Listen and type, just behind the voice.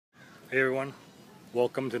Hey everyone,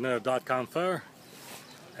 welcome to another .Com Pho,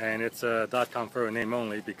 and it's a .Com Pho name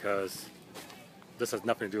only because this has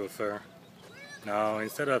nothing to do with pho. Now,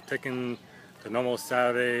 instead of taking the normal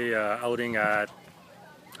Saturday outing at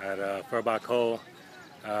Pho Ba Co,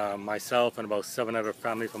 myself and about 7 other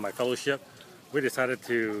families from my fellowship, we decided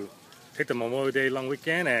to take the Memorial Day long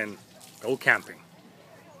weekend and go camping.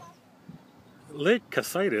 Lake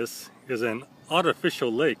Casitas is an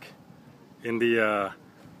artificial lake in the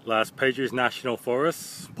Las Pedras National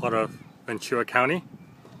Forest, part of Ventura County.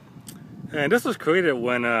 And this was created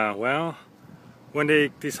when, when they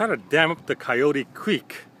decided to dam up the Coyote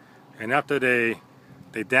Creek. And after they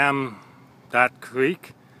dammed that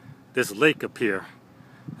creek, this lake appeared.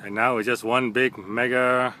 And now it's just one big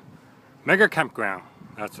mega campground.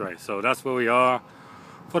 That's right. So that's where we are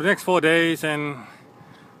for the next 4 days, and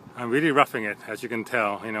I'm really roughing it, as you can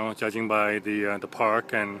tell, you know, judging by the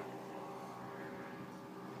park. And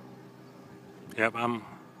yep, I'm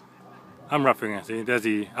roughing it. See, there's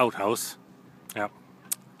the outhouse. Yep,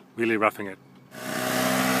 really roughing it.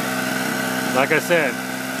 Like I said,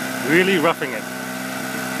 really roughing it.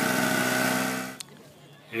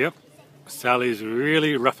 Yep, Sally's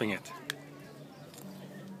really roughing it.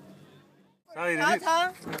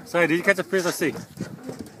 Sally, did you catch a fish? Let's see.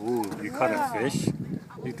 Ooh, you caught a fish.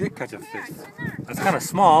 You did catch a fish. That's kind of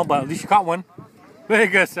small, but at least you caught one. Very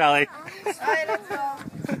good, Sally.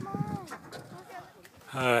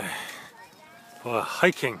 For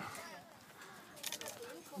hiking,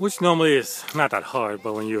 which normally is not that hard,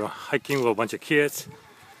 but when you're hiking with a bunch of kids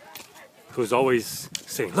who's always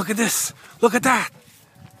saying, "Look at this, look at that,"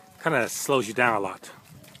 kind of slows you down a lot.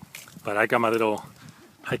 But I got my little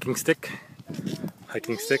hiking stick.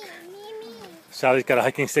 Sally's got a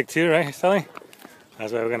hiking stick too, right, Sally?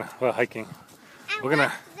 That's why we're hiking. What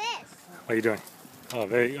are you doing?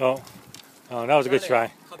 Oh, that was a good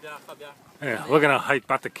try. Yeah, we're gonna hike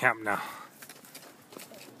back to camp now.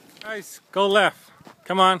 Guys, go left.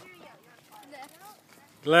 Come on.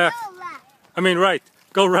 Left. I mean right.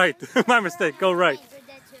 Go right. My mistake. Go right.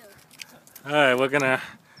 Alright, we're gonna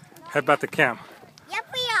head back to camp. Yep,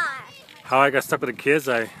 we are. How I got stuck with the kids,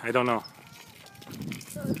 I don't know.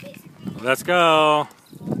 Let's go.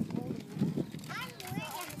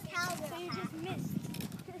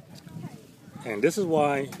 And this is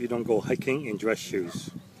why you don't go hiking in dress shoes.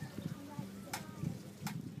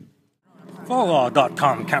 For our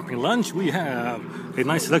 .com camping lunch, we have a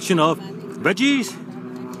nice selection of veggies,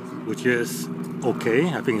 which is okay.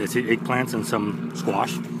 I think it's eggplants and some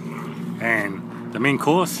squash. And the main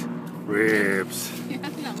course, ribs.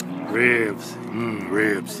 Ribs.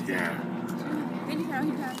 Ribs, yeah.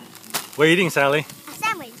 What are you eating, Sally? A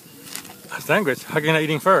sandwich. A sandwich? How are you not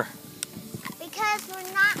eating pho? Because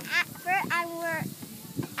we're not at pho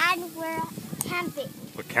and we're camping.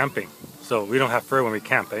 We're camping. So we don't have pho when we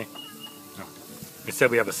camp, eh? No.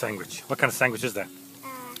 Instead we have a sandwich. What kind of sandwich is that?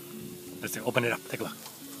 Let's see, open it up, take a look.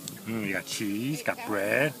 You got cheese, you got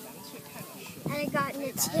bread. And I got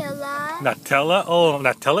Nutella. Nutella? Oh,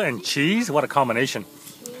 Nutella and cheese? What a combination.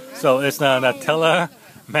 So it's Nutella,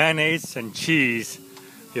 mayonnaise, and cheese.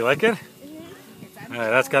 You like it?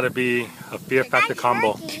 That's got to be a Fear Factor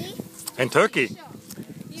combo. And turkey.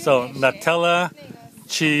 So Nutella,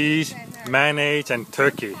 cheese, mayonnaise, and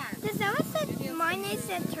turkey. Does that what said mayonnaise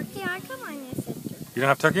and turkey? I got mayonnaise and turkey. You don't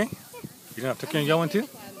have turkey? Yeah. You don't have turkey in your one too?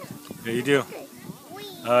 Yeah, you do.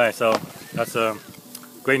 Alright, so that's a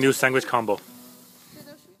great new sandwich combo.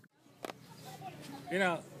 You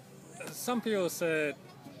know, some people said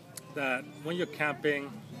that when you're camping,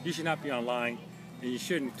 you should not be online and you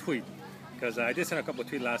shouldn't tweet. Because I did send a couple of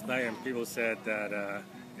tweets last night and people said that,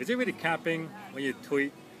 is it really camping when you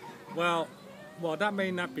tweet? Well, that may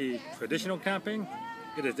not be traditional camping.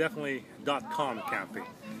 It is definitely .com camping.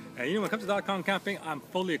 And you know, when it comes to .com camping, I'm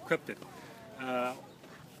fully equipped. I'm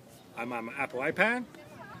on my Apple iPad.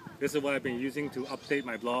 This is what I've been using to update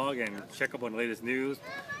my blog and check up on the latest news.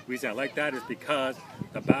 The reason I like that is because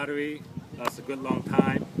the battery lasts a good long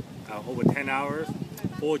time, over 10 hours.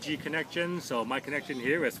 4G connection, so my connection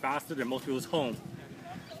here is faster than most people's home.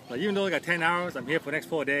 But even though I got 10 hours, I'm here for the next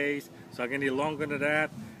 4 days, so I'm gonna need longer than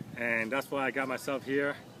that. And that's why I got myself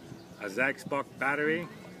here a Zagspark battery.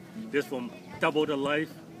 This will double the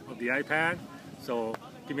life of the iPad, so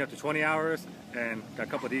give me up to 20 hours, and got a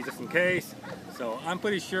couple of these just in case. So I'm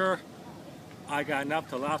pretty sure I got enough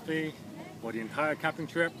to last me for the entire camping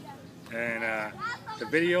trip. And the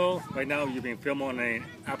video right now you've been filming on an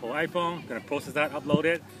Apple iPhone. Gonna process that, upload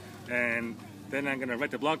it, and then I'm gonna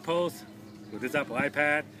write the blog post with this Apple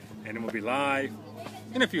iPad, and it will be live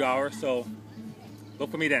in a few hours. So look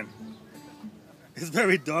for me then. It's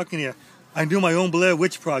very dark in here. I do my own Blair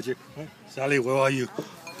Witch project. Sally, where are you?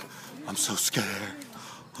 I'm so scared.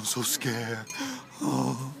 I'm so scared.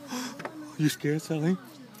 Oh, you scared, Sally?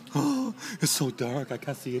 Oh, it's so dark. I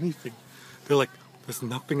can't see anything. Feel like there's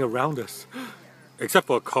nothing around us. Except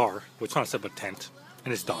for a car. We're trying to set up a tent.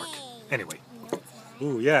 And it's dark. Anyway.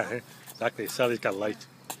 Ooh, yeah. Exactly. Sally's got light.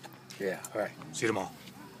 Yeah, alright. See you tomorrow.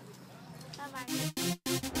 Bye-bye.